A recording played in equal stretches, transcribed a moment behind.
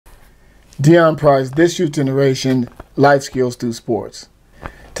Deon Price, This Youth Generation, Life Skills Through Sports.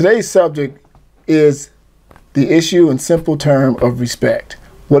 Today's subject is the issue and simple term of respect.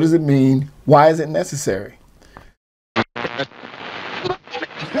 What does it mean? Why is it necessary?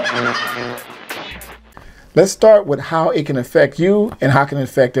 Let's start with how it can affect you and how it can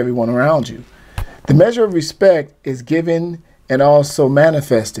affect everyone around you. The measure of respect is given and also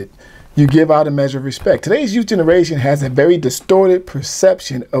manifested. You give out a measure of respect. Today's youth generation has a very distorted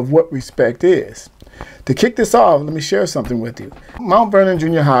perception of what respect is. To kick this off, let me share something with you. Mount Vernon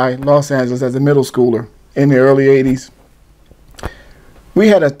Junior High, Los Angeles, as a middle schooler in the early 80s, we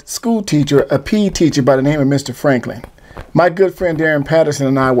had a school teacher, a PE teacher by the name of Mr. Franklin. My good friend Darren Patterson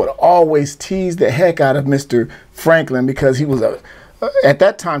and I would always tease the heck out of Mr. Franklin because he was, at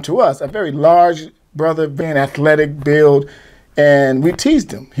that time to us, a very large brother, being athletic build. And we teased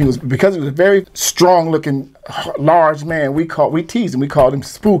him. Because he was a very strong-looking, large man. We teased him. We called him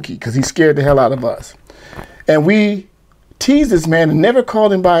Spooky because he scared the hell out of us. And we teased this man and never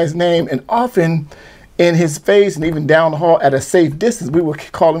called him by his name. And often in his face and even down the hall at a safe distance, we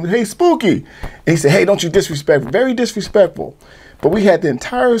would call him, "Hey, Spooky." And he said, "Hey, don't you disrespect." Very disrespectful. But we had the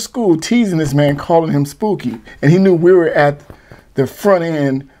entire school teasing this man, calling him Spooky. And he knew we were at the front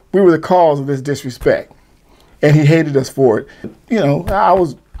end. We were the cause of this disrespect. And he hated us for it. You know, I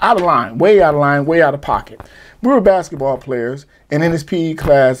was out of line, way out of pocket. We were basketball players, and in his PE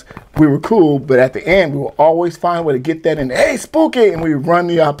class, we were cool, but at the end, we would always find a way to get that in, "Hey, Spooky," and we would run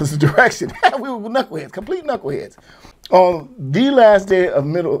the opposite direction. We were knuckleheads, complete knuckleheads. On the last day of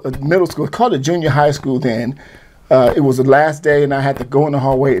middle school, called it junior high school then, it was the last day, and I had to go in the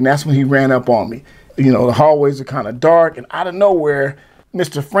hallway, and that's when he ran up on me. You know, the hallways are kind of dark, and out of nowhere,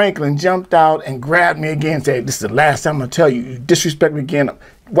 Mr. Franklin jumped out and grabbed me again and said, "This is the last time I'm gonna tell you, you disrespect me again,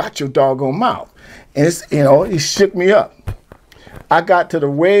 watch your doggone mouth." And it's, you know, he shook me up. I got to the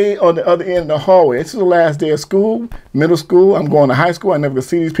way on the other end of the hallway. This is the last day of school, middle school. I'm going to high school. I never gonna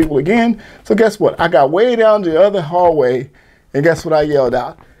see these people again. So guess what? I got way down the other hallway, and guess what I yelled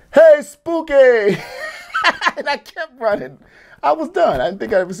out? "Hey, Spooky!" And I kept running. I was done. I didn't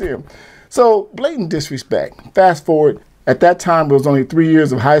think I'd ever see him. So blatant disrespect. Fast forward. At that time, it was only 3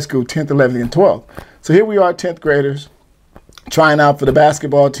 years of high school, 10th, 11th, and 12th. So here we are, 10th graders, trying out for the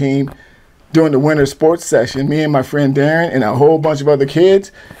basketball team during the winter sports session, me and my friend Darren and a whole bunch of other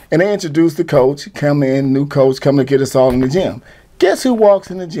kids. And they introduced the coach, come in, new coach, coming to get us all in the gym. Guess who walks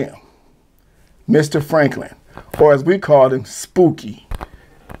in the gym? Mr. Franklin, or as we called him, Spooky.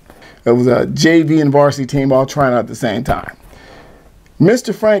 It was a JV and varsity team all trying out at the same time.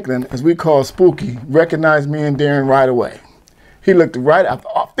 Mr. Franklin, as we call Spooky, recognized me and Darren right away. He looked right up,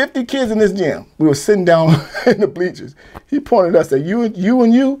 50 kids in this gym. We were sitting down in the bleachers. He pointed at us and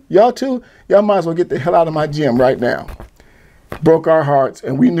said, y'all too, y'all might as well get the hell out of my gym right now. Broke our hearts,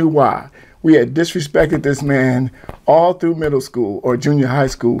 and we knew why. We had disrespected this man all through middle school or junior high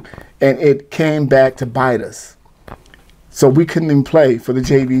school, and it came back to bite us. So we couldn't even play for the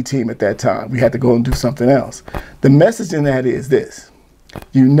JV team at that time. We had to go and do something else. The message in that is this.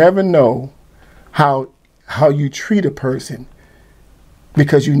 You never know how you treat a person,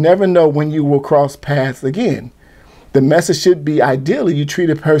 because you never know when you will cross paths again. The message should be, ideally, you treat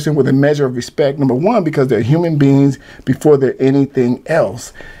a person with a measure of respect. Number one, because they're human beings before they're anything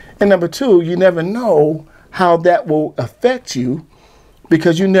else. And number two, you never know how that will affect you,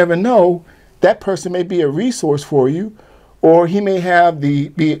 because you never know, that person may be a resource for you, or he may have the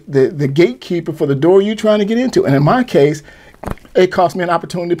gatekeeper for the door you're trying to get into. And in my case, it cost me an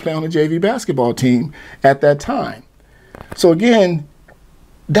opportunity to play on the JV basketball team at that time. So again,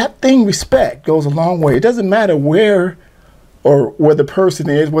 that thing, respect, goes a long way. It doesn't matter where the person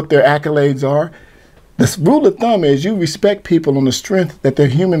is, what their accolades are. The rule of thumb is you respect people on the strength that they're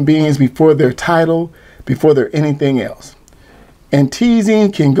human beings before their title, before they're anything else. And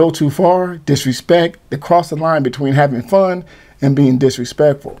teasing can go too far, disrespect, they cross the line between having fun and being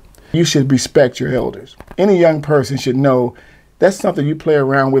disrespectful. You should respect your elders. Any young person should know that's something you play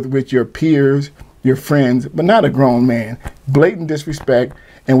around with your peers, your friends, but not a grown man. Blatant disrespect,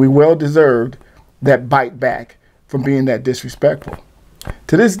 and we well deserved that bite back from being that disrespectful.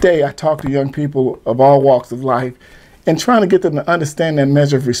 To this day, I talk to young people of all walks of life and trying to get them to understand that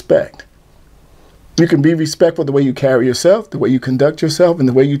measure of respect. You can be respectful the way you carry yourself, the way you conduct yourself, and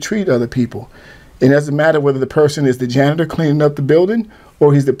the way you treat other people. It doesn't matter whether the person is the janitor cleaning up the building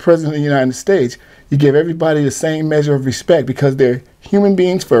or he's the president of the United States. You give everybody the same measure of respect because they're human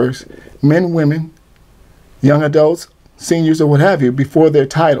beings first, men, women, young adults, seniors, or what have you, before their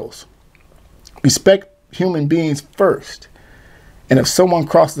titles. Respect human beings first. And if someone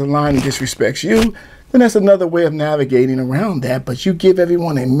crosses the line and disrespects you, then that's another way of navigating around that. But you give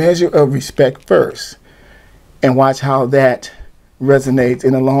everyone a measure of respect first and watch how that resonates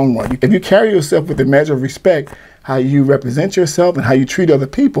in the long run. If you carry yourself with a measure of respect, how you represent yourself and how you treat other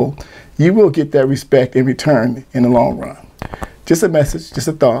people, you will get that respect in return in the long run. Just a message, just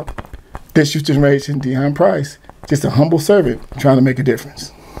a thought. This youth generation, Deon Price, just a humble servant trying to make a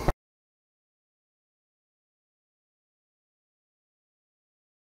difference.